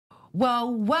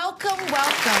Well, welcome to the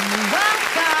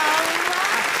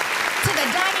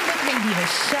Dining with Nadiva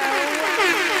show.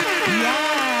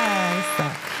 Yes.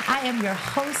 I am your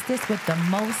hostess with the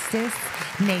mostest,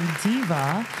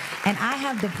 Nadiva, and I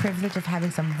have the privilege of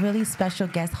having some really special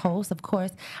guest hosts. Of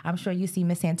course, I'm sure you see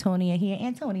Miss Antonia here.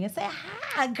 Antonia, say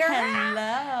hi, girl.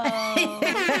 Hello. How you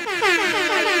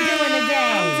doing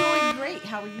today? I'm doing great.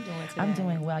 How are you doing today? I'm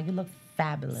doing well. You look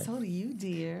fabulous. So do you,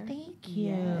 dear. Thank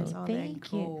you. Yes,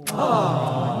 Thank you. Cool.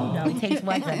 Oh, you know, it takes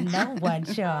one to know one,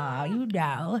 child. You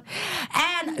know.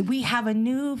 And we have a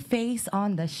new face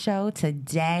on the show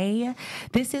today.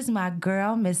 This is my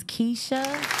girl, Miss Keisha.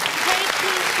 Hey,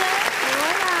 Keisha.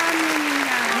 Hola,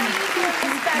 How you doing,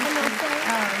 Miss Fabulous?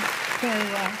 Very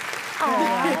well.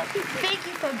 Oh, thank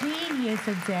you for being here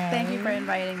today. Thank you for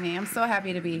inviting me. I'm so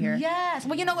happy to be here. Yes.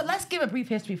 Well, you know what? Let's give a brief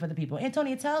history for the people.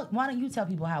 Antonia, why don't you tell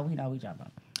people how we know each other?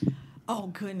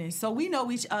 Oh, goodness. So we know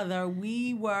each other.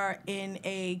 We were in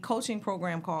a coaching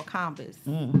program called Compass.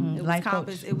 Mm-hmm. It was Life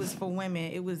Compass. coach. It was for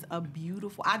women. It was a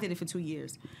beautiful, I did it for 2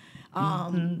 years.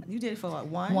 You did it for what,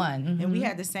 one? One. Mm-hmm. And we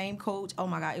had the same coach. Oh,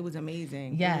 my God. It was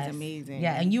amazing. Yes. It was amazing.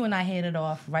 Yeah, and you and I hit it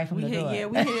off right from the door. Yeah,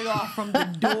 we hit it off from the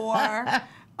door.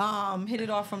 Hit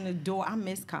it off from the door. I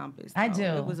miss Compass. I though. do.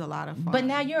 It was a lot of fun. But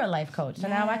now you're a life coach, so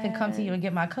now I can come to you and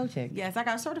get my coaching. Yes, I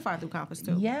got certified through Compass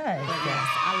too. Yes. But yes,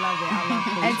 I love it. I love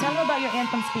coaching. And tell them about your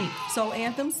Anthem Speak. So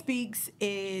Anthem Speaks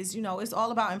is, it's all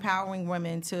about empowering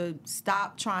women to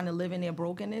stop trying to live in their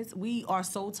brokenness. We are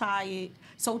so tied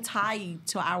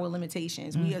to our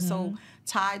limitations. We are so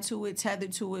tied to it,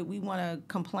 tethered to it. We want to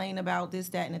complain about this,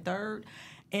 that, and the third.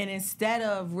 And instead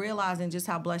of realizing just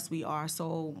how blessed we are,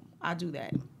 so I do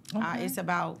that. Okay. It's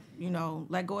about,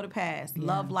 let go of the past,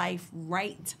 love life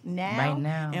right now. Right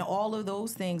now. And all of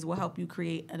those things will help you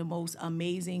create the most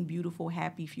amazing, beautiful,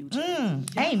 happy future.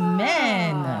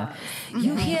 Amen.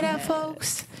 You hear that,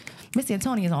 folks? Miss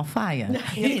Antonia's on fire.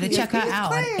 You need to check her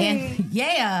out. And,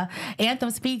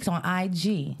 Anthem Speaks on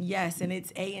IG. Yes, and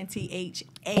it's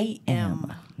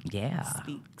ANTHAM. Yeah.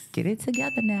 Speaks. Get it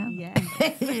together now. Yes.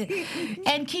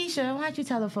 And Keisha, why don't you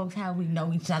tell the folks how we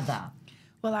know each other?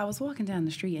 Well, I was walking down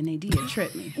the street and Nadia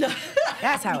tripped me.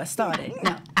 That's how it started.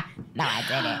 No, I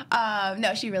didn't.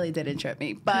 No, she really didn't trip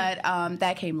me, but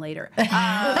that came later.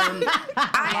 I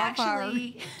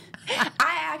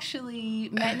actually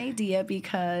met Nadia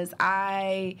because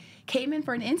I came in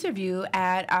for an interview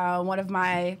at one of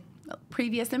my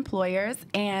previous employers,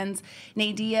 and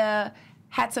Nadia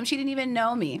she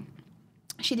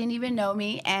didn't even know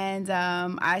me. And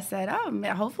I said,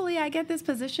 hopefully I get this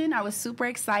position. I was super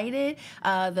excited.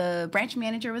 The branch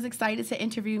manager was excited to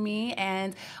interview me.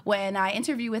 And when I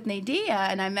interviewed with Nadia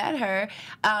and I met her,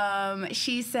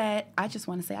 she said, I just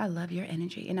want to say I love your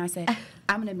energy. And I said,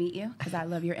 I'm going to meet you because I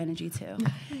love your energy too.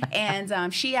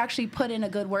 And she actually put in a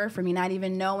good word for me, not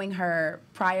even knowing her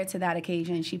prior to that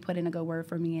occasion. She put in a good word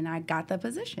for me and I got the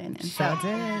position. And so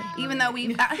even though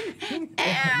we've...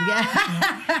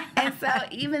 And so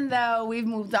even though we've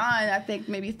moved on, I think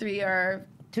maybe 3 or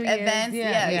 2 events.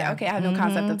 Yeah. Okay, I have no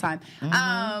concept of time.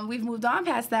 We've moved on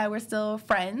past that. We're still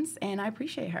friends, and I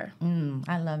appreciate her.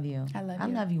 I love you. I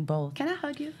love you both. Can I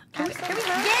hug you? Can we hug?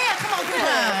 Yeah, come on,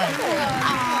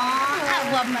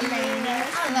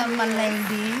 I love my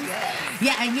ladies.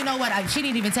 Yeah, and you know what? She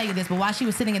didn't even tell you this, but while she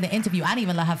was sitting in the interview, I didn't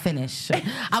even let her finish.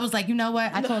 I was like, you know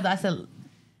what? I told her, I said,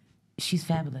 she's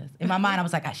fabulous. In my mind, I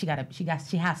was like, she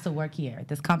has to work here at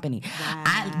this company. Wow.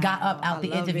 I got up out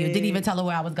the interview, didn't even tell her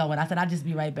where I was going. I said, I'll just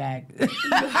be right back.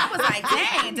 I was like,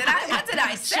 dang, what did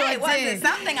I say? Was it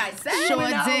something I said? Sure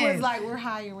did. I was like, we're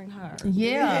hiring her.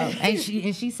 Yeah. And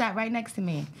she sat right next to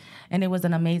me. And it was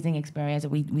an amazing experience.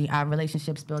 Our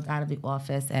relationships built out of the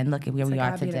office, and look at where we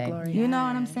are today. You know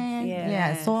what I'm saying?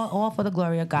 Yeah. It's all for the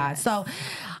glory of God. Yes. So,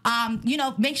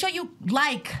 make sure you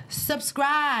like,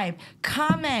 subscribe,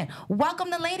 comment.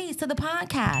 Welcome the ladies to the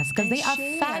podcast because they are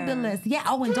fabulous. Yeah.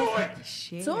 Oh, and don't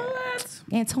share.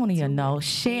 Antonia, no,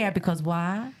 share because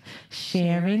why?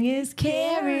 Sharing is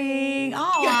caring.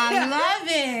 Oh, I love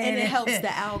it. And it helps the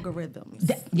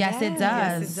algorithms. Yes, it does.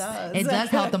 Yes, it does. It does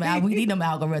help them. We need them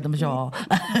algorithms, y'all.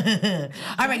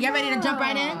 All right, y'all ready to jump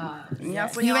right in?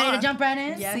 Yes, you ready to jump right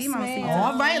in? Yes, ma'am.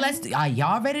 All right, are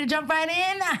y'all ready to jump right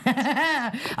in?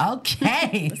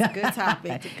 Okay. It's a good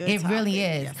topic. It really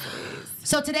is. Yes, it is.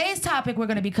 So today's topic we're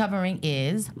going to be covering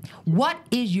is, what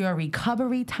is your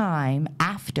recovery time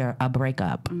after a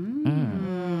breakup?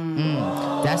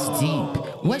 That's deep.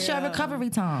 What's your recovery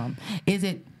time? Is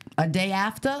it a day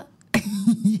after?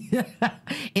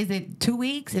 Is it 2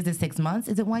 weeks? Is it 6 months?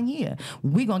 Is it 1 year?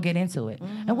 We're going to get into it.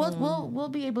 And we'll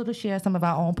be able to share some of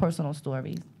our own personal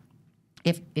stories.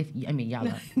 If I mean y'all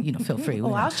feel free.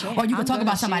 Oh, I'll share. Or you can talk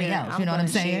about somebody else. You know what I'm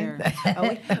saying?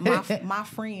 my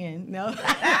friend. No. We're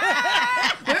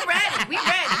ready. We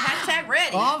ready. Hashtag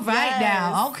ready. All right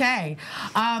now. Okay.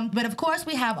 But of course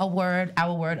we have our word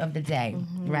of the day,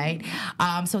 right?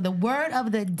 So the word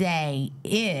of the day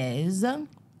is.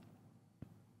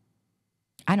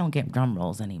 I don't get drum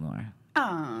rolls anymore.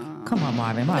 Oh. Come on,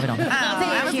 Marvin. Marvin don't.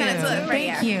 Thank you.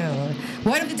 Thank you.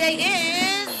 Word of the day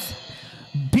is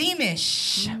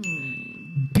beamish.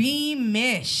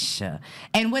 Beamish.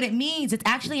 And what it means, it's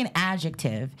actually an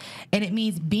adjective, and it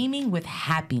means beaming with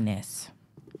happiness,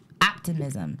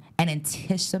 optimism, and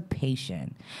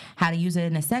anticipation. How to use it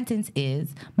in a sentence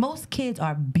is, most kids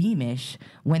are beamish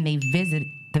when they visit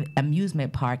the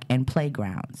amusement park and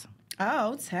playgrounds.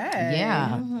 Oh, Ted.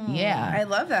 Yeah, yeah. I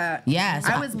love that. Yes.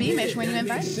 I was beamish when you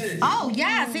invited me. Oh,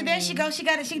 yeah. See, there she goes. She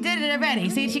got it. She did it already.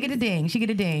 See, she get a ding. She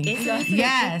get a ding. Exactly.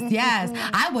 Yes.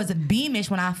 I was beamish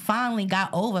when I finally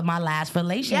got over my last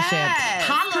relationship. Yes.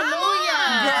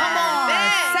 Hallelujah. Come on.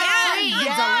 Set free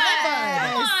and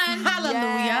delivered. Come on.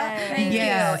 Hallelujah. Thank you.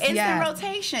 Instant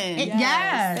rotation.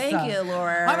 Yes. Thank you,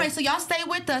 Laura. All right, so y'all stay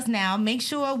with us now. Make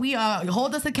sure we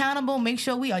hold us accountable. Make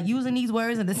sure we are using these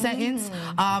words in the sentence.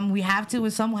 We have to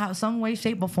in some way,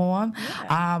 shape, or form.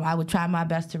 Yeah. I would try my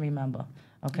best to remember.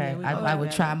 Okay, I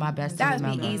would try my best to remember.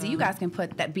 That would be easy. You guys can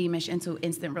put that beamish into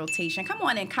instant rotation. Come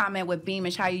on and comment with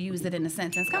beamish how you use it in a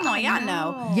sentence. Come on, y'all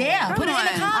know. Yeah, put it in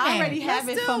the comment. I already have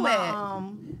Let's it for do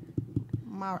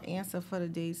my answer for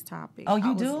today's topic. Oh,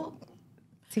 you do?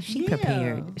 See, she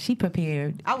prepared. She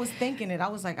prepared. I was thinking it. I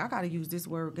was like, I gotta use this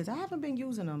word because I haven't been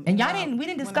using them. And we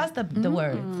didn't discuss the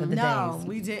words of the days. No,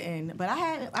 we didn't. But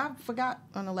I forgot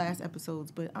on the last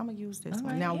episodes. But I'm gonna use this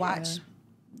one. Now watch.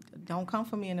 Don't come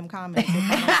for me in them comments if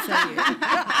I don't say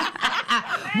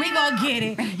it. We gonna get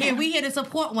it. Here, we here to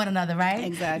support one another, right?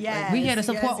 Exactly. Yes, we here to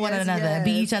support one another and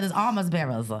be each other's armor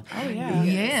bearers. Oh, yeah.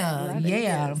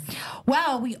 Yeah.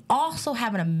 Well, we also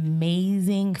have an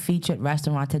amazing featured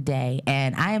restaurant today,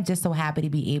 and I am just so happy to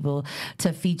be able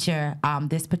to feature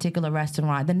this particular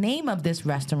restaurant. The name of this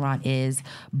restaurant is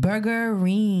Burger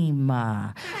Ream.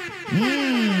 Burger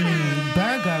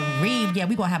Ream. Yeah,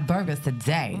 we're gonna have burgers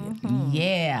today.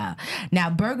 Yeah. Now,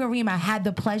 Burger Ream, I had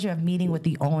the pleasure of meeting with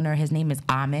the owner. His name is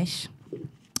Amish,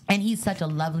 and he's such a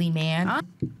lovely man.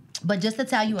 But just to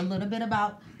tell you a little bit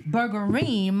about Burger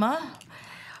Ream,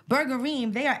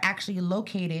 they are actually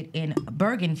located in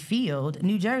Bergenfield,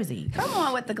 New Jersey. Come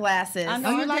on with the glasses. I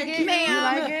know you like it? Ma'am, you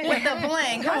like it? with the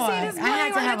bling. Come on. I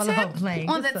had to have a little bling.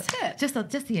 On the tip. Just on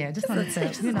the tip.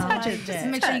 You know, touch it. just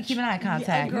make sure you keep an eye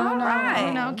contact. All right.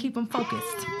 You know, keep them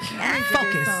focused.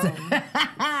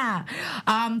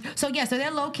 So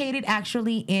they're located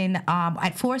actually in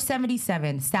at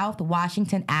 477 South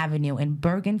Washington Avenue in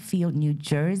Bergenfield, New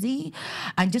Jersey.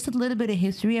 And just a little bit of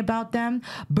history about them.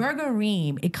 Burger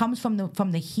Ream, it comes from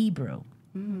the Hebrew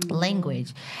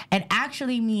language and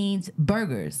actually means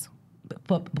burgers,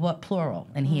 but plural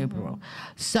in Hebrew.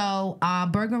 So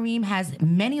Burger Ream has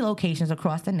many locations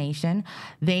across the nation.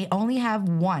 They only have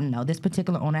one, though. This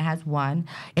particular owner has one.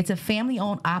 It's a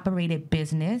family-owned, operated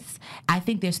business. I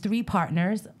think there's 3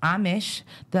 partners. Amish,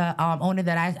 the owner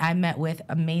that I met with,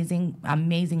 amazing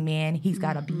man. He's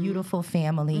got a beautiful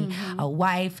family, a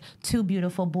wife, 2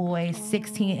 beautiful boys,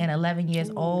 16 and 11 years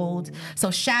old. So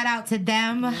shout out to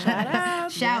them. Shout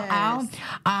out.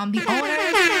 The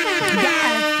owners,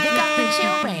 they got the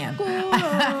children.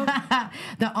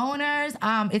 The owners,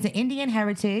 it's an Indian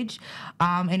heritage,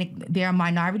 and they're a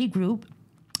minority group.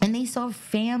 And they serve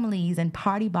families and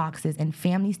party boxes and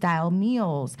family-style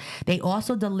meals. They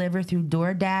also deliver through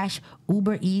DoorDash,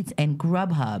 Uber Eats, and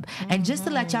Grubhub. And just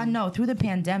to let y'all know, through the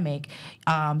pandemic,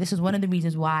 this is one of the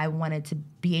reasons why I wanted to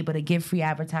be able to give free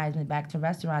advertisement back to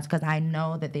restaurants, because I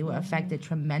know that they were affected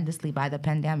tremendously by the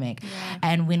pandemic. Yeah.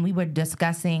 And when we were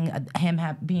discussing him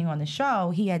being on the show,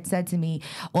 he had said to me,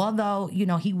 although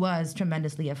he was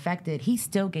tremendously affected, he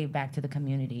still gave back to the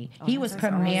community. He was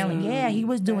primarily, he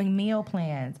was doing meal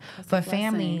plans for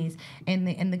families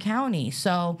in the county.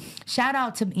 So shout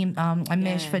out to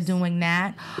Amish for doing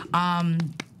that.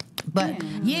 But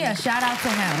shout out to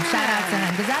him.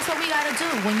 Because that's what we gotta do.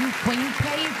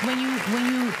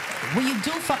 When you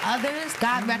do for others,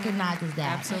 God recognizes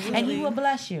that. Absolutely. And He will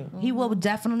bless you. He will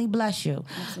definitely bless you.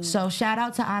 Absolutely. So shout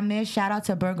out to Amish, shout out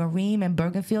to Burger Ream and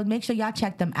Bergenfield. Make sure y'all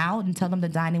check them out and tell them the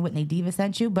Dining with Nadiva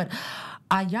sent you. But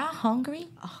are y'all hungry?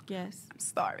 Oh, yes. I'm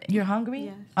starving. You're hungry?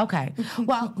 Yes. Okay.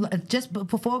 Well, just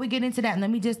before we get into that, let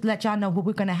me just let y'all know what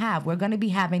we're going to have. We're going to be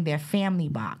having their family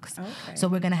box. Okay. So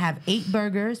we're going to have 8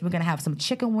 burgers. We're going to have some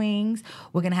chicken wings.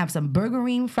 We're going to have some Burger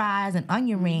Ream fries and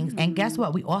onion rings. And guess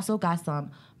what? We also got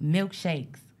some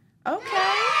milkshakes.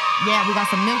 Okay. Yeah, we got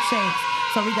some milkshakes.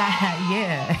 So we got,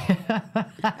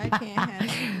 I can't have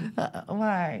it.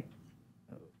 Why?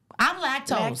 I'm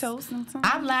lactose.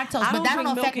 I'm lactose, but that don't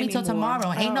affect me till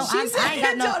tomorrow. Ain't no, I ain't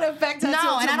got no. Don't affect her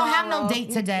till and I don't have no tomorrow. date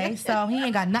today, so he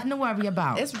ain't got nothing to worry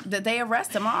about. It's the day of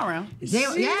rest tomorrow.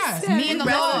 Yes, me and the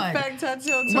Lord. Affect her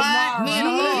till What? tomorrow. Me and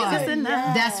the Lord.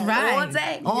 That's right. All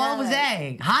day. All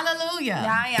day. Hallelujah.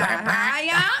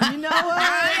 Yeah. You know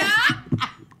what?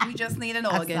 We just need an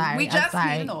organ. sorry, We I'm just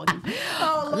sorry. need an organ.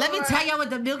 Oh, Let me tell you what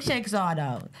the milkshakes are,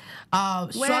 though.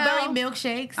 Strawberry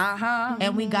milkshakes.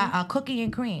 And we got cookie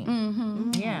and cream.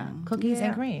 Mm-hmm. Yeah, cookies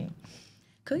and cream.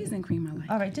 Cookies and cream, I like.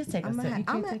 All right, just take a sip.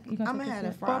 I'm gonna have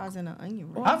the fries and the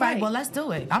onion ring. All right, well, let's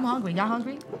do it. I'm hungry. Y'all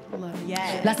hungry?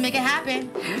 Yes. Let's make it happen.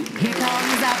 Here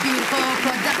comes our beautiful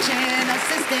production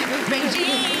assistant,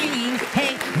 Regine.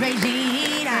 Hey,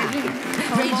 Regina.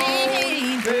 Regina.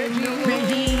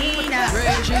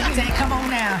 Say, come on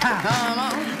now.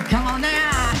 Come on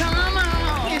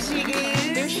now. Here she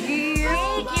is. There she is.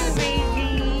 Thank you,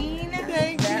 Regine.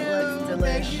 That looks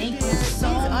delicious. Thank you so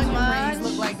much.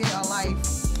 Look like they are life.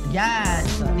 Yes.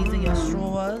 So these are your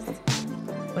straws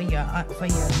for your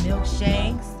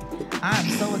milkshakes. I'm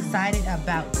so excited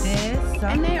about this.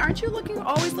 And Nay, aren't you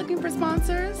always looking for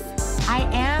sponsors? I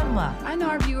am. I know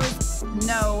our viewers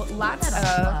know lots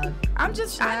of.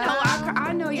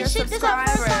 I know your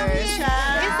subscribers.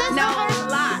 Know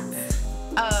lots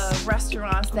of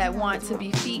restaurants that want to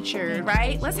be featured,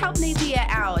 right? Let's help Nadia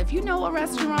out. If you know a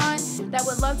restaurant that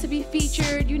would love to be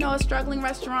featured, you know a struggling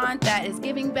restaurant that is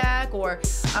giving back or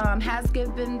has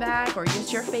given back, or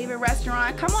just your favorite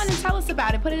restaurant, come on and tell us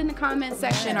about it. Put it in the comment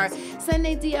section or send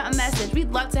Nadia a message.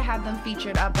 We'd love to have them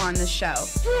featured up on the show.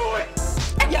 Do it.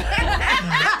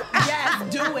 Yes,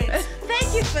 do it.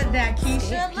 Thank you for that,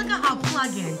 Keisha. Look at her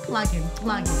plugging. I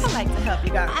like to help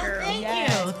you guys,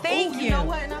 girl. Thank you. You know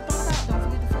what? And I thought about, don't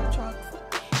forget the food trucks.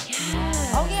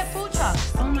 Yes. Oh yeah, food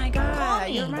trucks. Oh my God, Call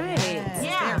me. you're right.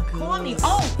 Yeah, call me.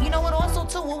 Oh, you know what? Also,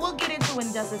 too, we'll get into it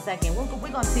in just a second. We're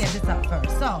gonna tear this up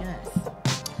first. So,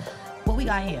 what we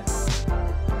got here?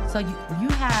 So you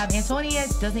have Antonia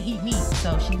doesn't eat meat,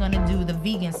 so she's gonna do the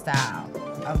vegan style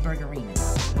of burgerina.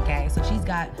 Okay, so she's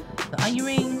got the onion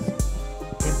rings,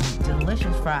 their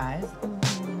delicious fries,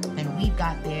 and we've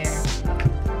got their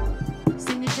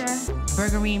signature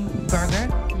burgerine burger,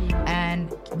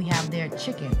 and we have their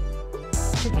chicken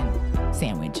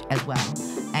sandwich as well.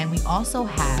 And we also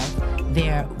have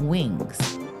their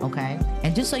wings, okay?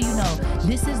 And just so you know,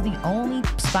 this is the only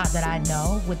spot that I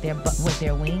know with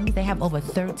their wings. They have over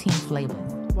 13 flavors.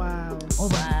 Wow.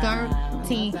 Over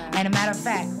 13. And a matter of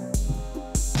fact,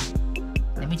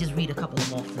 let me just read a couple of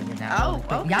more for you now.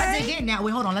 Oh, okay. Y'all dig in now.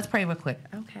 Wait, hold on. Let's pray real quick.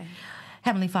 Okay.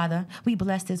 Heavenly Father, we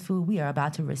bless this food we are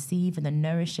about to receive in the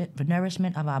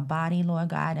nourishment of our body, Lord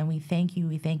God, and we thank you.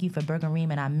 We thank you for Burger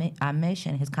Reem and Amish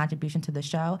and his contribution to the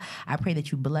show. I pray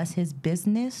that you bless his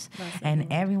business and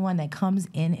everyone that comes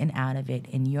in and out of it.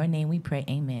 In your name we pray,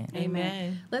 amen.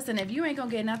 Amen. Listen, if you ain't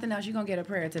going to get nothing else, you're going to get a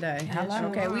prayer today. Hello.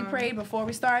 Okay, we prayed before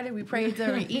we started. We prayed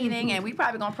during eating, and we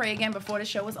probably going to pray again before the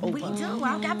show is over. We do.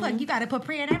 You got to put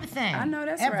prayer in everything. I know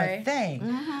that's everything. right.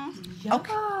 Mm-hmm.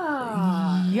 Okay.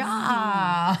 Yeah.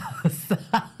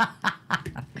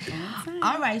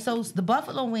 All right, so the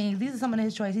buffalo wings, these are some of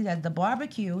his choices. He has the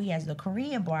barbecue. He has the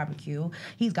Korean barbecue.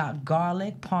 He's got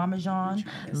garlic, Parmesan,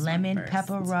 lemon,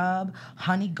 pepper rub,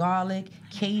 honey garlic,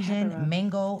 Cajun,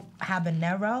 mango,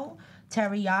 habanero,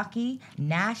 teriyaki,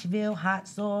 Nashville hot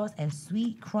sauce, and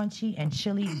sweet, crunchy, and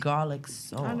chili garlic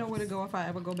sauce. I know where to go if I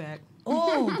ever go back.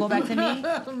 Oh, go back to me?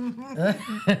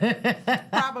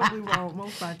 Probably won't.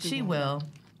 Most likely She won't. will.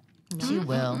 She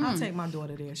will. I'll take my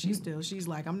daughter there. She's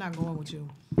like, I'm not going with you.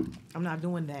 I'm not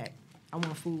doing that. I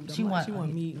want food. She want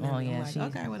meat. And I'm like,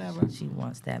 okay, whatever. She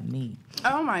wants that meat.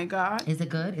 Oh my God. Is it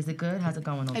good? Is it good? How's it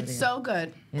going over there? It's so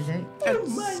good. Is it? Oh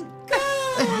my God.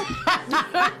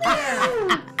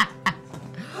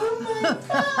 Oh my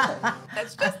God.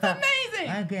 It's just amazing.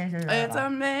 I can't hear It's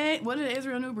amazing. What did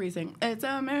Israel Newbury sing? It's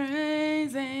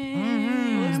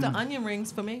amazing. It's the onion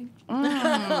rings for me.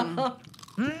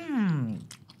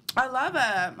 I love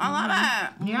it.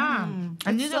 Yeah.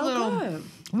 And these are little, good.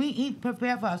 we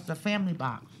prepare for us the family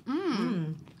box.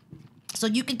 So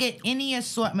you can get any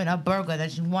assortment of burger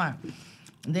that you want.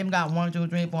 They've got 1, 2,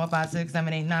 3, 4, 5, 6,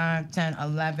 7, 8, 9, 10,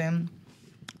 11,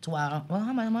 12. Well,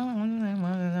 how much?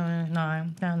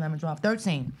 9, 10, 11, 12,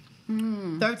 13.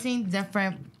 13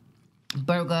 different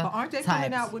burger But aren't they types.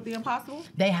 coming out with the Impossible?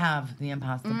 They have the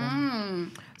Impossible.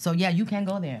 So yeah, you can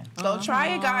go there. Go try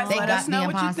it, guys. They Let got us know the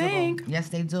what you Impossible. think. Yes,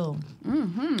 they do.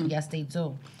 Yes, they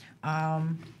do.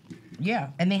 Yeah,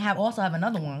 and they also have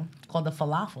another one called the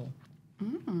falafel.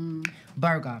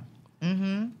 Burger.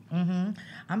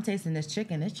 I'm tasting this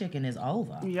chicken. This chicken is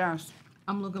over. Yes.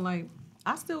 I'm looking like,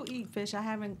 I still eat fish. I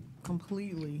haven't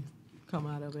completely come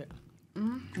out of it.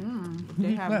 If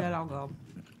they have that, I'll go.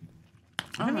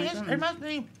 I mean, it must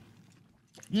be,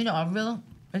 a real,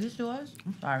 is this yours?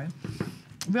 I'm sorry.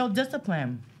 Real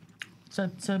discipline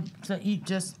to eat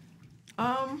just.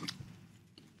 Not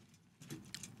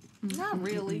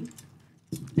really.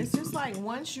 It's just like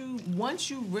once you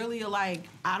really are like,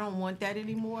 I don't want that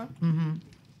anymore.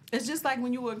 It's just like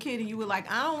when you were a kid and you were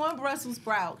like, I don't want Brussels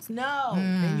sprouts. No.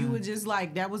 And you were just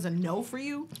like, that was a no for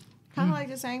you. Kind of like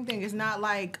the same thing. It's not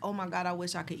like, oh my God, I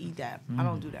wish I could eat that. I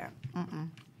don't do that.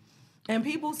 And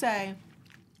people say,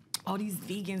 oh, these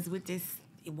vegans with this,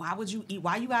 why would you eat?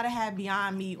 Why you gotta have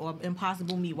Beyond Meat or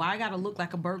Impossible Meat? Why I gotta look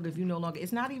like a burger if you no longer?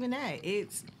 It's not even that.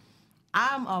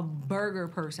 I'm a burger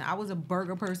person. I was a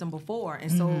burger person before,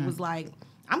 and so it was like,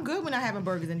 I'm good when I'm having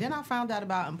burgers. And then I found out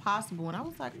about Impossible, and I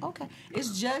was like, okay,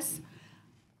 it's just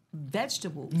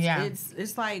vegetables. Yeah.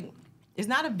 It's like, it's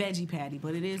not a veggie patty,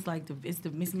 but it is like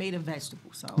it's made of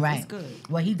vegetables, so it's good.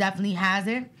 Well, he definitely has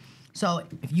it. So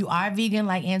if you are vegan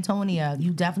like Antonia,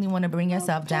 you definitely want to bring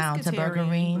yourself down to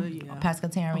Burgerine,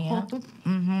 pescatarian.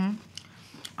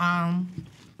 I'm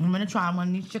gonna try one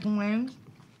of these chicken wings.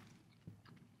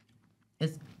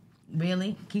 It's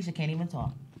really, Keisha can't even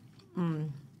talk.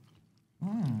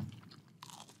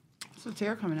 It's a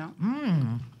tear coming out.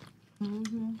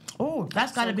 Oh,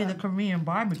 that's got to be the Korean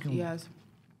barbecue. Yes.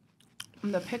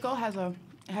 And the pickle has a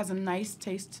nice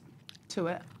taste to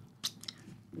it.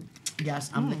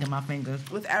 Yes, I'm licking my fingers.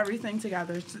 With everything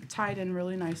together, it's tied in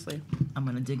really nicely. I'm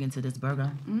gonna dig into this burger.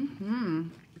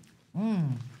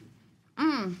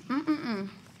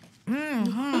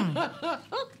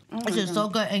 This is so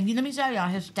good. And let me tell y'all,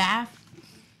 his staff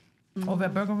over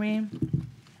at Burgerine,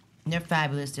 they're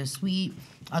fabulous. They're sweet,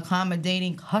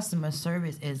 accommodating. Customer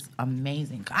service is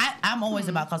amazing. I'm always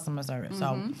about customer service.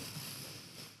 So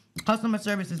customer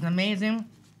service is amazing.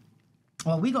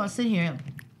 Well, we're gonna sit here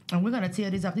and we're gonna tear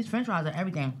these up. These French fries are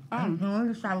everything.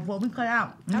 Let's try before we cut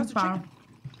out. How's the chicken?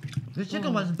 The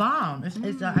chicken was bomb. It's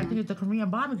I think it's a Korean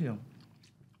barbecue.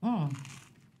 Oh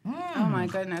my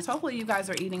goodness. Hopefully you guys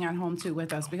are eating at home too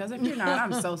with us, because if you're not,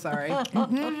 I'm so sorry.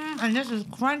 And this is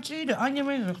crunchy. The onion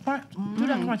rings are crunchy. Do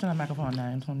that crunch on the microphone now,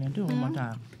 Antonia. Do it one more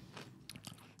time.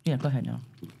 Yeah, go ahead now.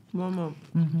 One more.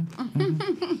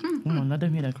 Come on, let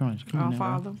them hear that crunch. Come on,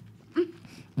 Father.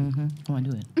 Come on,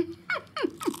 do it.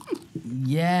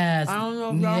 Yes. I don't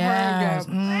know if y'all heard that.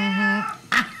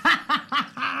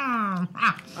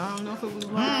 I don't know if it was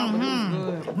loud, but it was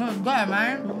good. It was good,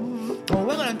 man. Well,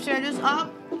 we're going to tear this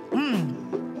up.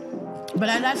 But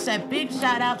as I said, big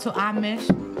shout out to Amish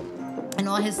and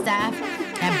all his staff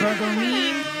at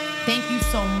Burgerine. Thank you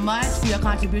so much for your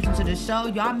contribution to the show.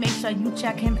 Y'all make sure you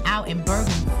check him out in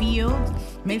Bergen Field.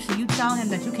 Make sure you tell him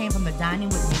that you came from the Dining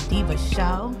with Me Diva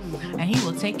show, and he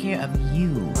will take care of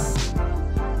you.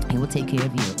 He will take care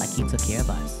of you like he took care of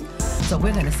us. So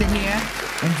we're going to sit here,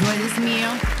 enjoy this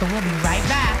meal, so we'll be right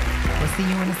back. We'll see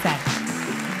you in a second.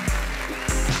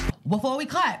 Before we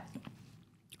cut,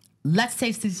 let's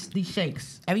taste these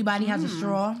shakes. Everybody has a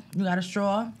straw. You got a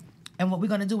straw? And what we're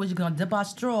gonna do is you're gonna dip our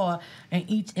straw and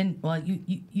each in. Well,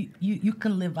 you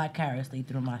can live vicariously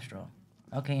through my straw.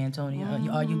 Okay, Antonia,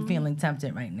 are you feeling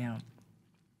tempted right now?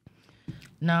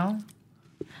 No,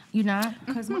 you not?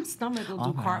 Because my stomach will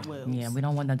do cartwheels. Yeah, we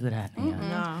don't want to do that. Yeah.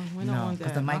 No, we don't want that.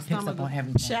 Because the mic picks up on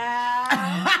everything.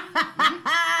 Child.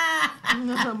 My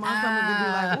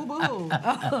stomach will be like, ooh,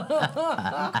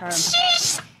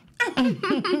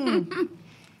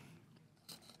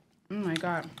 Oh my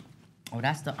God. Oh,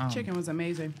 that's the chicken was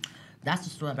amazing. That's the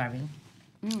strawberry.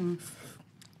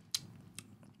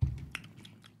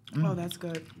 Oh, that's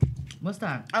good. What's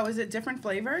that? Oh, is it different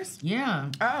flavors? Yeah.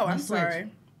 Oh, I'm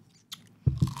sorry.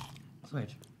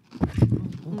 Switch.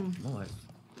 Oh, Lord.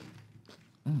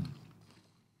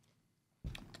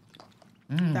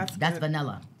 That's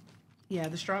vanilla. Yeah,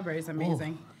 the strawberry is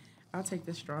amazing. I'll take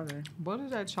this strawberry. What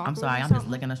is that, chocolate? I'm sorry, I'm just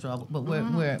licking a straw. But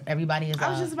we're everybody is. I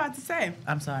was just about to say.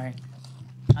 I'm sorry.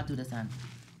 I'll do this then.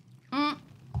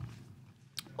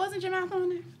 Wasn't your mouth on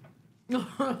there?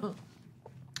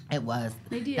 It was.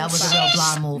 Nadia that was a real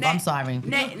blonde move. I'm sorry.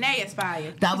 Nay is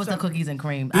fire. That was the cookies and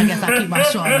cream. I guess I keep my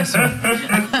straw this one.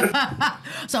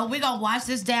 So we're going to wash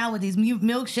this down with these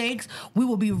milkshakes. We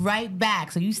will be right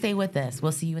back. So you stay with us.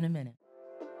 We'll see you in a minute.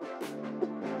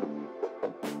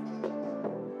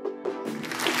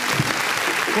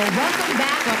 Well, welcome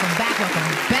back.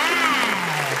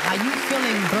 Are you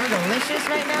feeling burgerlicious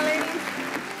right now, lady?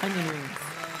 Onion rings.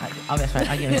 Oh, that's right.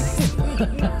 Onion rings.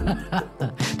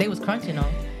 They was crunching,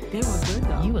 though. They were good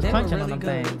though. You was crunching on them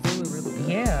good. things. They were really good.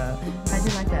 Yeah. How'd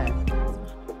you like that?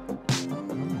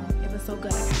 It was so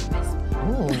good. I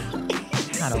Ooh.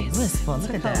 Got a whisper.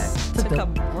 Look at that. Took a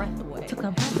breath away. Took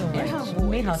her breath away. Yeah, She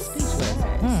made her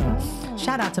speechless.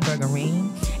 Shout out to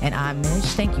Burgerine and I'm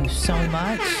Mish. Thank you so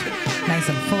much. Nice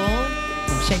and full.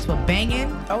 Them shakes were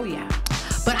banging. Oh, yeah.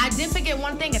 But I did forget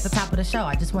one thing at the top of the show.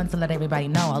 I just wanted to let everybody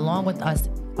know, along with us,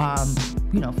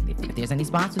 if there's any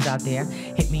sponsors out there,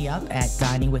 hit me up at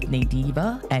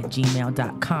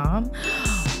diningwithnadiva@gmail.com.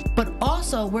 But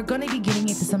also, we're going to be getting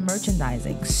into some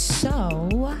merchandising. So,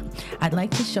 I'd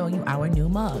like to show you our new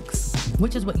mugs,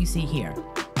 which is what you see here.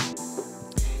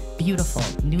 Beautiful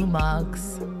new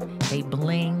mugs. They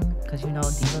bling, because you know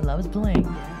Diva loves bling.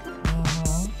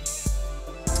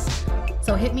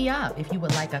 So hit me up if you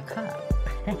would like a cup.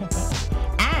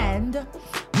 And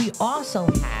we also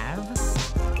have,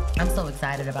 I'm so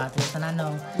excited about this, and I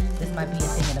know this might be a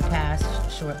thing in the past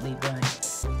shortly, but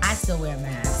I still wear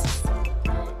masks.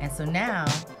 And so now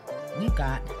we've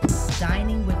got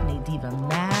Dining with Nadiva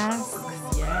masks.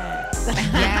 Yes.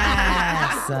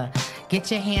 Yes. Get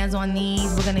your hands on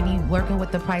these. We're going to be working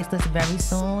with the price list very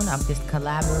soon. I'm just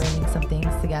collaborating some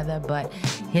things together, but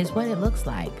here's what it looks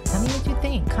like. Tell me what you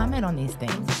think. Comment on these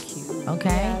things. Okay?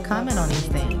 Yeah, comment on these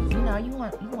things. You know, you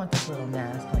want this little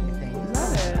mask on your face.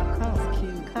 Love it. Come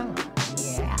cute. Come on.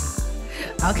 Yeah.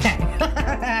 Okay.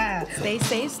 Stay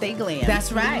safe, stay glam.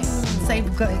 That's right. Safe,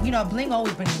 you know, bling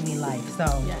always brings me life. So.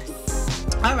 Yes.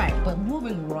 All right, but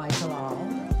moving right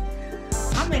along.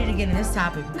 I'm ready to get in this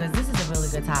topic because this is a really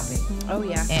good topic. Oh,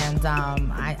 yeah. And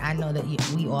I know that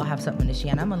we all have something to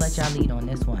share, and I'm going to let y'all lead on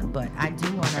this one. But I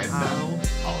do want to...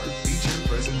 our feature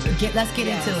presentation. Let's get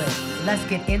into it. Let's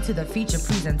get into the feature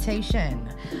presentation.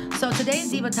 So today's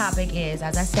Diva topic is,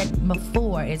 as I said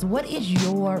before, is what is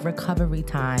your recovery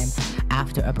time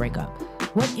after a breakup?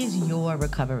 What is your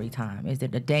recovery time? Is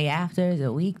it a day after? Is it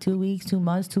a week, 2 weeks, 2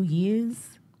 months, 2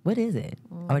 years? What is it?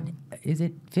 Or is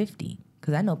it 50?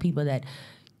 Because I know people that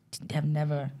have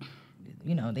never,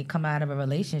 you know, they come out of a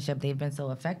relationship, they've been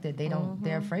so affected, they don't,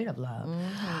 they're afraid of love.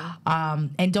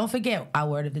 And don't forget, our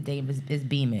word of the day is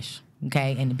beamish,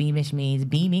 okay? And beamish means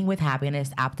beaming with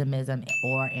happiness, optimism,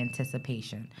 or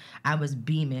anticipation. I was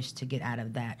beamish to get out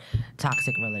of that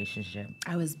toxic relationship.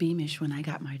 I was beamish when I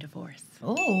got my divorce.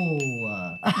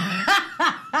 Oh.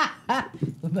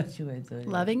 What about you into it?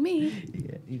 Loving me.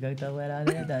 Yeah, you gonna throw it out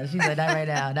there? No, she's like, not right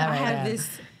now, not right now. I have this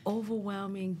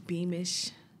overwhelming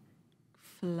beamish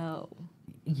flow.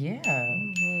 Yeah.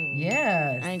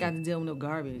 Yes. I ain't got to deal with no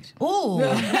garbage. Ooh.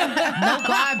 No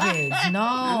garbage. No.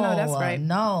 I know, that's right.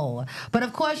 No. But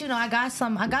of course, you know, I got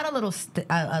a little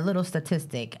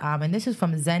statistic, and this is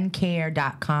from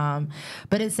zencare.com,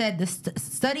 but it said the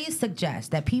studies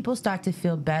suggest that people start to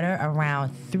feel better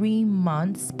around 3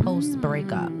 months post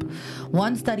breakup.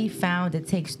 One study found it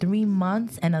takes 3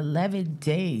 months and 11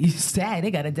 days. Dang, they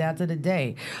got it down to the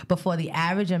day before the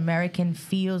average American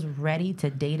feels ready to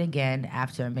date again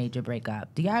after a major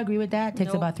breakup. Do y'all agree with that?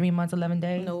 Takes about 3 months, 11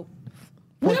 days? Nope.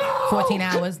 14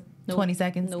 hours, Nope. 20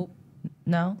 seconds? Nope.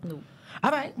 No? Nope.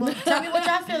 All right. Well, tell me what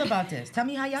y'all feel about this. Tell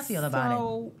me how y'all feel about it.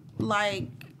 So, like,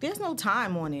 there's no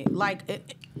time on it. Like,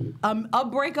 a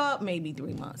breakup, maybe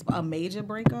 3 months. But a major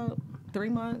breakup, 3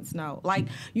 months? No. Like,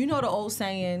 you know the old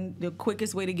saying, the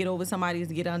quickest way to get over somebody is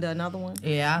to get under another one?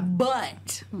 Yeah.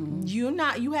 But you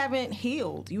haven't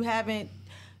healed.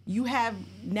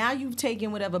 Now you've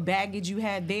taken whatever baggage you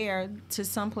had there to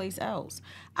someplace else.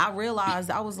 I realized,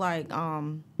 I was like, I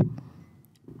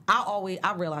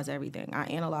realize everything. I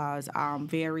analyze. I'm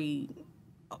very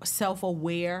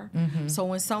self-aware. So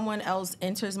when someone else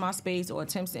enters my space or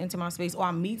attempts to enter my space, or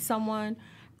I meet someone,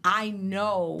 I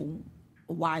know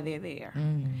why they're there.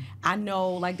 I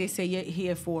know, like they say, you're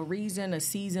here for a reason, a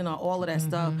season, or all of that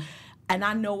stuff. And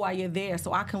I know why you're there,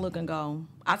 so I can look and go.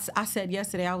 I said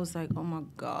yesterday, I was like, oh my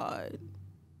God,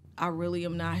 I really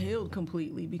am not healed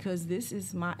completely because this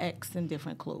is my ex in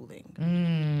different clothing.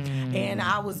 And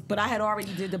but I had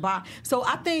already did the buy. So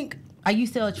I think. Are you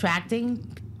still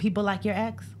attracting people like your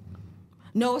ex?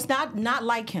 No, it's not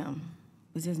like him.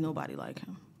 Because there's nobody like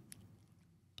him.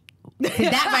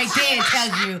 That right there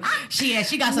tells you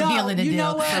she got some healing to do. You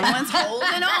know what? Someone's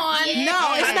holding on.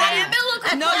 No, it's not.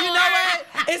 No, you know what?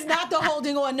 It's not the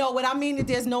holding on. No, what I mean is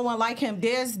there's no one like him.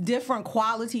 There's different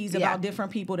qualities about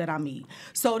different people that I meet.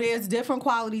 So there's different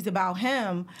qualities about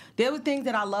him. There were things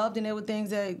that I loved and there were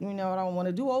things that, I don't want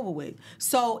to do over with.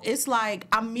 So it's like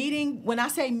when I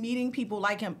say meeting people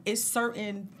like him, it's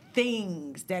certain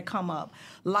things that come up,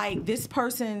 like this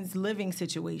person's living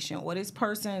situation or this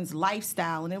person's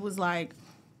lifestyle, and it was like,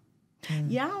 I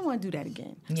don't want to do that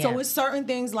again. So it's certain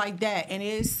things like that, and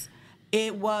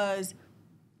it was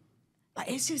like,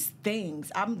 it's just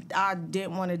things I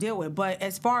didn't want to deal with. But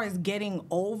as far as getting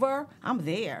over, I'm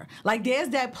there. Like, there's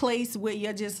that place where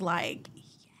you're just like,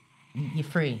 you're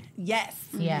free. yes.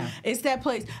 Yeah. It's that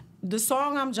place. The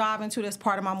song I'm driving to that's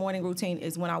part of my morning routine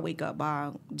is When I Wake Up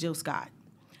by Jill Scott.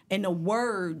 And the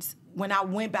words, when I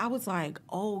went back, I was like,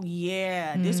 oh,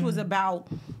 yeah, this was about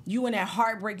you in that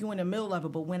heartbreak, you in the middle of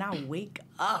it. But when I wake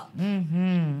up,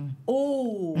 the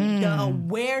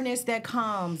awareness that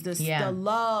comes, the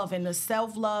love and the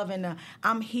self-love and the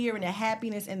I'm here and the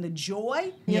happiness and the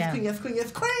joy. Yes, queen, yes, queen,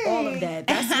 yes, queen. All of that.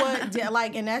 That's what,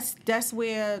 like, and that's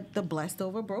where the Blessed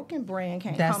Over Broken brand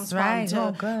comes right.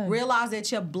 from. To realize that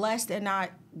you're blessed and not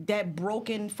that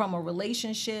broken from a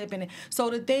relationship. And so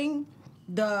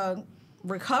the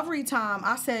recovery time,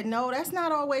 I said, no, that's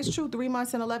not always true. 3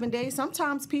 months and 11 days.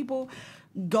 Sometimes people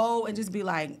go and just be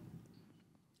like,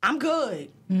 I'm good.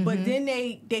 But then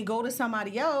they go to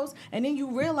somebody else, and then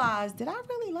you realize, did I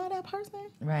really love that person?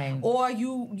 Right. Or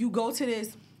you go to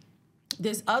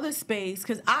this other space,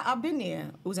 because I've been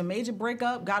there. It was a major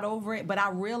breakup, got over it, but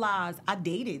I realized I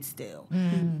dated still.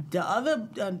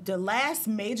 The last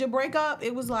major breakup,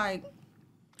 it was like,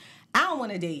 I don't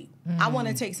want to date. I want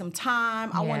to take some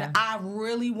time. I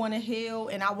really want to heal,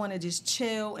 and I want to just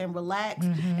chill and relax.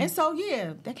 And so,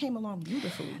 that came along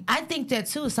beautifully. I think that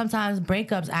too. Sometimes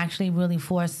breakups actually really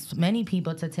force many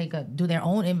people to do their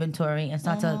own inventory and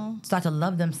start to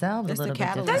love themselves a little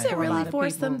bit. Does it really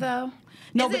force them though?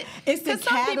 No, but it's the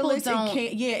catalyst.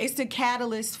 It's the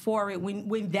catalyst for it.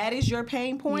 When that is your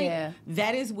pain point,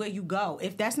 that is where you go.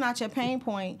 If that's not your pain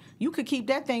point, you could keep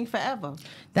that thing forever.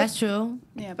 That's true.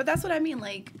 Yeah, but that's what I mean.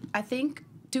 Like, I think,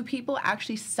 do people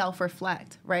actually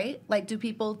self-reflect, right? Like, do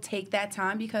people take that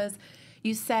time? Because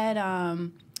you said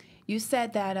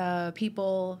that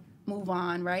people move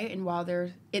on, right? And while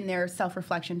they're in their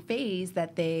self-reflection phase,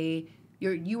 that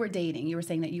you were dating. You were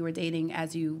saying that you were dating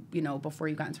as before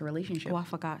you got into a relationship. Oh, I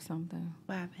forgot something.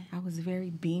 What happened? I was very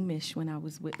beamish when I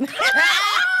was with.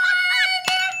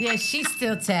 Yeah, she's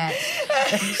still attached.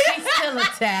 She's still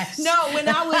attached. No, when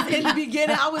I was in the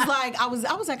beginning, I was like, I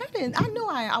knew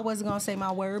I wasn't gonna say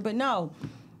my word, but no,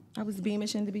 I was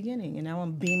beamish in the beginning, and now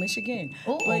I'm beamish again.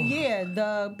 Ooh. But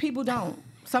the people don't.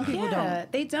 Some people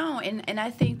don't. They don't, and I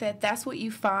think that's what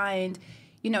you find.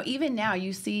 Even now,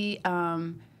 you see.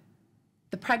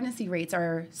 The pregnancy rates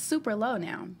are super low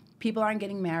now. People aren't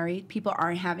getting married. People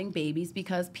aren't having babies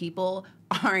because people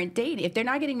aren't dating. If they're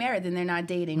not getting married, then they're not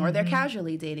dating, or they're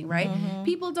casually dating, right?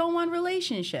 People don't want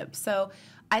relationships. So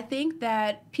I think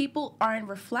that people aren't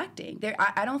reflecting.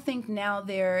 I don't think now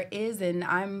there is, and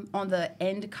I'm on the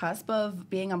end cusp of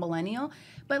being a millennial,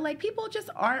 but like people just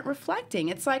aren't reflecting.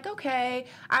 It's like, okay,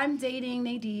 I'm dating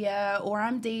Nadia or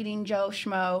I'm dating Joe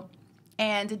Schmo,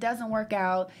 and it doesn't work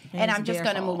out, and I'm just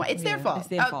going to move on. It's their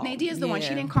fault. Nadia's the one.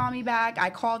 She didn't call me back.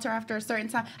 I called her after a certain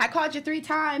time. I called you 3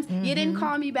 times. You didn't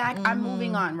call me back. I'm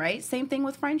moving on, right? Same thing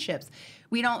with friendships.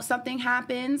 Something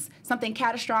happens, something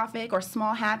catastrophic or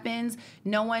small happens.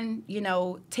 No one,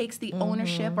 takes the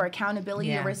ownership or accountability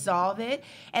to resolve it.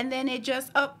 And then it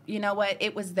just,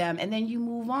 it was them. And then you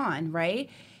move on, right?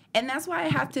 And that's why I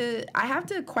have to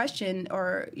question,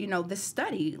 or, this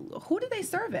study. Who did they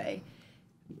survey?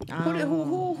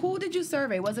 Who did you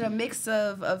survey? Was it a mix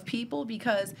of people?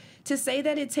 Because to say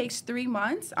that it takes 3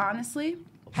 months, honestly,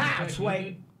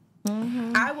 halfway.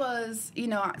 I was,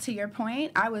 to your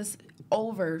point, I was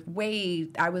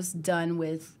I was done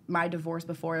with my divorce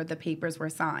before the papers were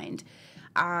signed.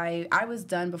 I was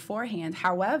done beforehand.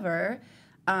 However,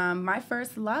 my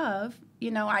first love,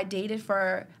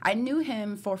 I knew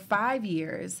him for 5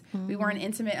 years. We weren't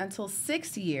intimate until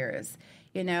 6 years,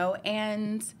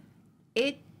 and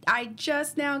I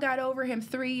just now got over him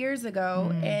 3 years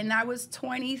ago, and I was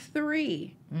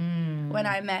 23 when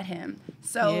I met him.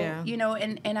 So,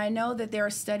 and I know that there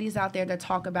are studies out there that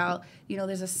talk about,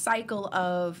 there's a cycle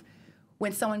of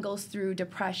when someone goes through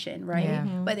depression, right? Yeah.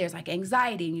 But there's like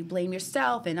anxiety, and you blame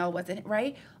yourself, and what's it,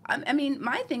 right? I mean,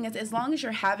 my thing is, as long as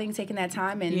you're taking that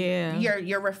time and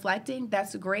you're reflecting,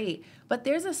 that's great. But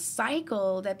there's a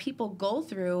cycle that people go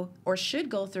through or should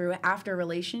go through after a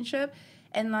relationship,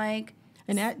 and like.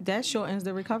 And that shortens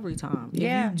the recovery time.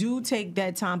 Yeah. If you do take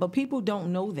that time, but people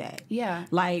don't know that. Yeah.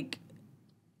 Like,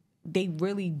 they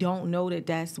really don't know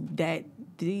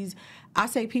I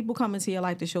say people come into your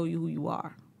life to show you who you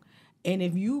are. And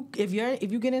if you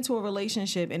get into a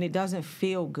relationship and it doesn't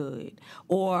feel good,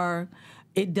 or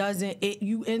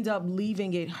you end up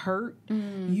leaving it hurt,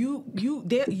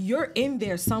 you're in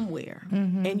there somewhere,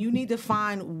 and you need to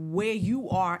find where you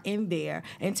are in there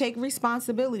and take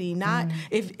responsibility. Not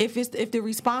if the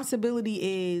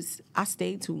responsibility is I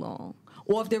stayed too long,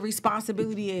 Or if the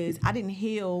responsibility is, I didn't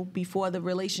heal before the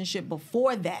relationship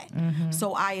before that,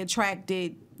 so I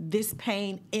attracted this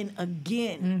pain in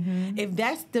again. If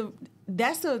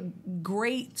that's a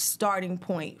great starting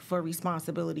point for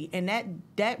responsibility, and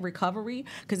that recovery.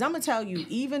 Because I'm gonna tell you,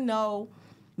 even though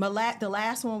the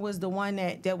last one was the one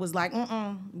that was like,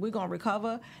 we're gonna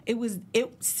recover.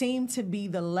 It seemed to be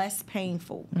the less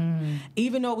painful,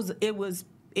 even though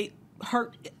it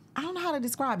hurt. I don't know how to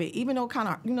describe it. Even though kind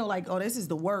of, like, oh, this is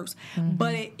the worst.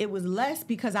 But it was less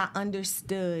because I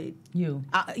understood you.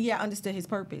 I understood his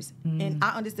purpose, and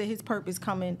I understood his purpose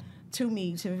coming to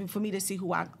me for me to see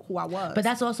who I was. But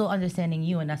that's also understanding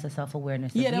you, and that's a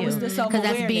self-awareness of you. Yeah, that was the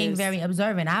self-awareness. Because that's being very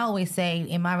observant. I always say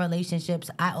in my relationships,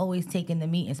 I always take in the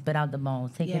meat and spit out the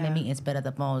bones. The meat and spit out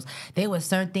the bones. There were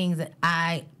certain things that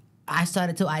I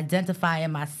started to identify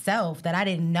in myself that I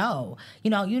didn't know.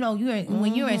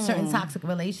 When you're in certain toxic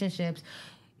relationships,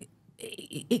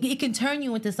 it can turn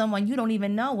you into someone you don't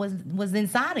even know was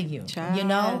inside of you.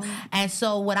 Child. And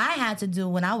so what I had to do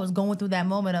when I was going through that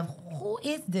moment of, who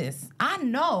is this? I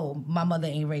know my mother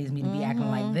ain't raised me to be acting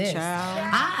like this.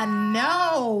 Child. I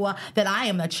know that I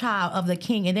am a child of the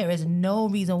King, and there is no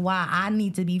reason why I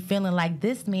need to be feeling like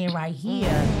this man right here.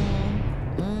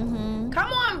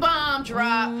 Come on, bomb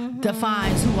drop.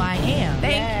 Defines who I am.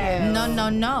 Thank you.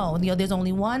 No. There's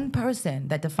only one person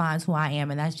that defines who I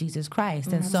am, and that's Jesus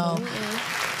Christ. And so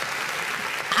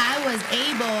I was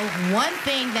able, one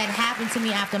thing that happened to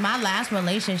me after my last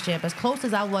relationship, as close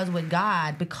as I was with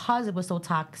God, because it was so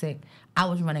toxic, I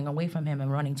was running away from him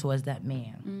and running towards that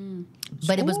man.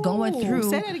 But it was going through.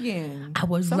 Say that again. I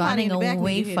was running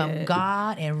away from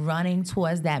God and running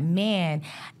towards that man.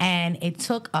 And it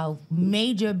took a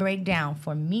major breakdown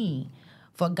for me,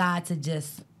 for God to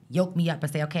just yoke me up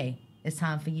and say, okay, it's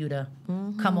time for you to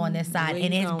come on this side.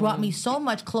 And it's brought me so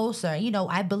much closer.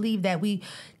 I believe that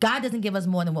God doesn't give us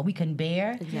more than what we can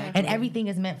bear. Exactly. And everything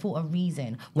is meant for a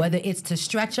reason. Whether it's to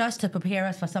stretch us, to prepare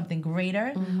us for something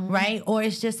greater, right? Or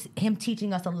it's just him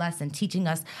teaching us a lesson, teaching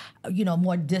us,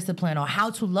 more discipline, or how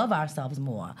to love ourselves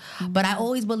more. But I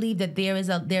always believe that there's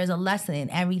a lesson in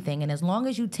everything. And as long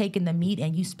as you take in the meat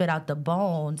and you spit out the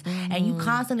bones, and you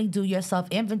constantly do your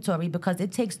self-inventory, because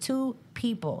it takes two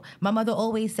people. My mother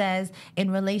always says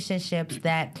in relationships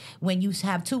that when you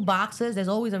have two boxers, there's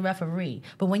always a referee.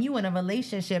 But when you're in a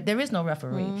relationship, there is no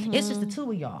referee. It's just the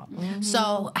two of y'all.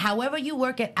 So however you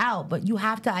work it out, but you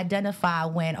have to identify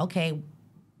when, okay,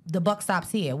 the buck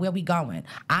stops here. Where we going?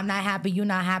 I'm not happy. You're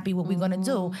not happy. What we going to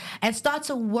do? And start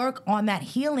to work on that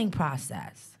healing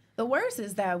process. The worst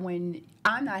is that when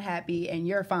I'm not happy and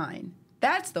you're fine.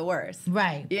 That's the worst.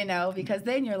 Right. Because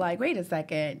then you're like, wait a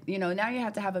second. Now you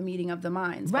have to have a meeting of the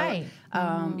minds. Right.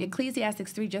 But,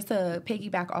 Ecclesiastes 3, just to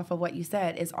piggyback off of what you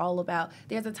said, is all about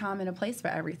there's a time and a place for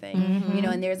everything.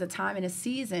 And there's a time and a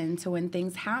season to when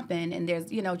things happen. And there's,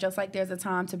 just like there's a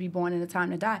time to be born and a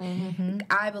time to die.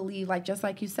 I believe, like just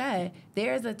like you said,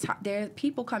 there's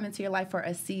people come into your life for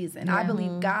a season. I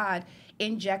believe God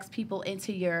injects people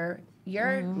into your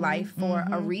life for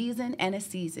a reason and a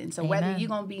season. So whether you're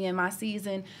going to be in my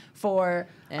season for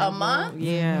a month,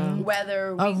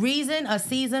 whether a reason, a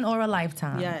season, or a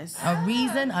lifetime. Yes. A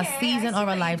reason, a season, or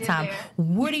a lifetime.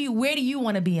 Where do you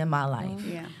want to be in my life?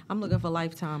 Yeah. I'm looking for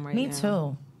lifetime right now. Me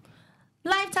too.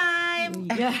 Lifetime.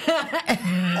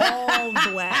 All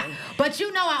the way. But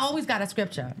I always got a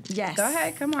scripture. Yes. Go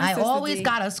ahead, come on. I Sister always D.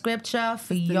 got a scripture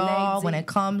for y'all lady. when it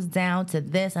comes down to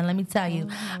this. And let me tell you,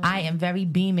 I am very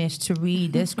beamish to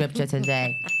read this scripture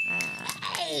today.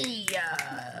 Hey,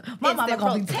 my mama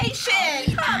gonna be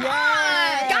rotation. Come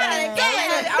on. Got it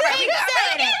again. All right, we got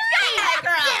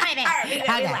it.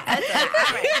 All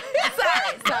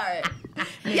right. Sorry.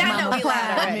 Yeah, I know we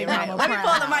loud already. Let me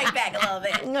pull the mic back a little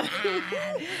bit.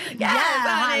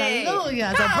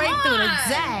 Hallelujah. It's a breakthrough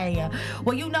today.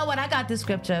 Well, you know what? I got this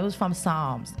scripture. It was from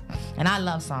Psalms. And I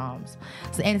love Psalms.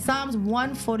 So in Psalms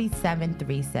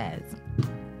 147:3 says,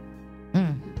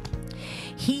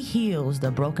 He heals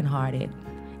the brokenhearted,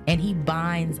 and he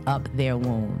binds up their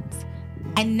wounds.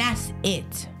 And that's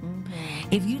it.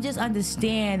 If you just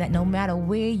understand that no matter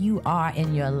where you are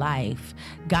in your life,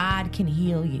 God can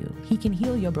heal you. He can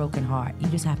heal your broken heart. You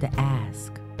just have to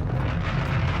ask,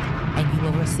 and you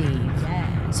will receive.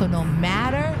 Yes. So no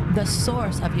matter the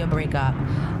source of your breakup,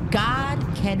 God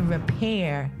can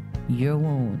repair your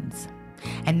wounds.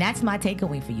 And that's my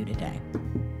takeaway for you today.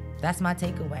 That's my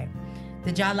takeaway.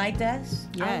 Did y'all like this?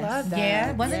 Yes. I love that.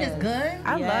 Yeah? Wasn't it good?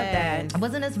 I love that.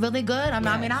 Wasn't this really good? I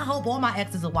mean, I hope all my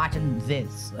exes are watching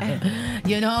this.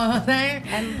 You know what I'm saying?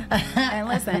 And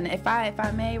listen, if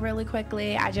I may really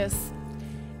quickly,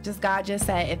 God just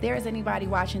said, if there is anybody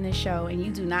watching this show and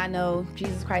you do not know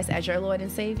Jesus Christ as your Lord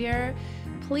and Savior,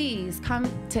 please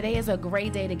come. Today is a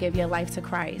great day to give your life to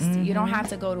Christ. You don't have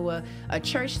to go to a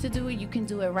church to do it. You can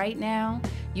do it right now.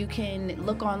 You can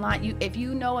look online. If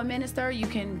you know a minister, you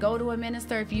can go to a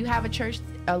minister. If you have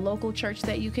a local church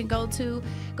that you can go to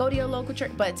your local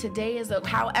church. But today is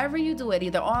however you do it,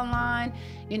 either online.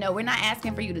 We're not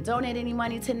asking for you to donate any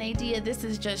money to Nadia. This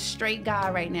is just straight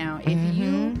God right now.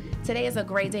 Today is a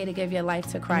great day to give your life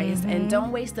to Christ. And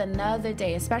don't waste another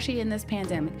day, especially in this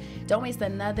pandemic. Don't waste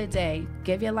another day.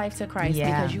 Give your life to Christ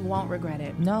because you won't regret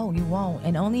it. No, you won't.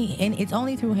 And it's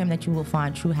only through him that you will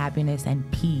find true happiness and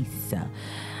peace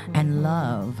and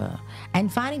love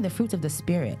and finding the fruits of the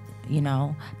Spirit.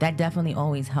 That definitely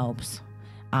always helps.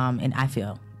 And I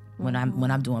feel when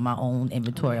I'm doing my own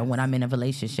inventory or when I'm in a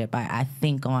relationship, I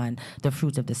think on the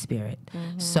fruits of the Spirit.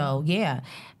 So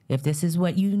if this is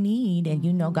what you need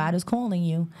and God is calling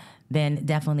you, then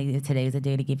definitely today is a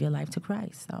day to give your life to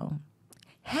Christ. So,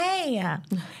 hey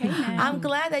I'm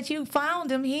glad that you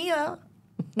found him here.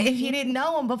 If you didn't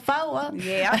know him before.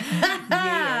 Yes.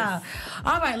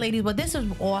 All right, ladies. Well, this is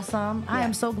awesome. I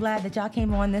am so glad that y'all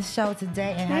came on this show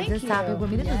today and had this topic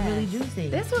with me. This was really juicy.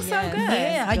 This was so good.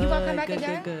 Yeah. Are you going to come back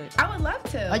again? Good. I would love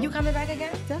to. Are you coming back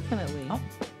again? Definitely. Oh,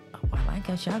 well, I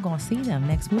guess y'all going to see them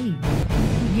next week.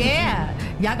 Yeah.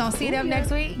 Y'all going to see them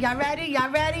next week? Y'all ready?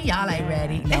 Y'all ain't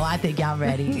ready. No, I think y'all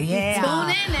ready. Yeah. Tune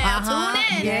in now. Tune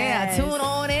in. Yeah, tune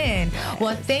on in.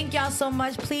 Well, thank y'all so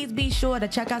much. Please be sure to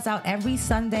check us out every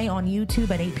Sunday on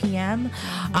YouTube at 8 p.m.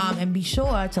 And be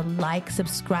sure to like,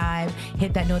 subscribe,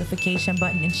 hit that notification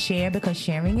button, and share because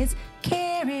sharing is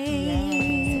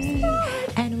caring.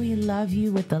 Yes. And we love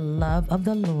you with the love of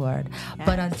the Lord. Yes.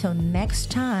 But until next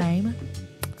time,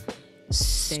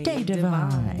 stay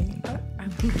divine.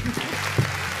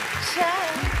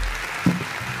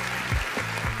 Ciao.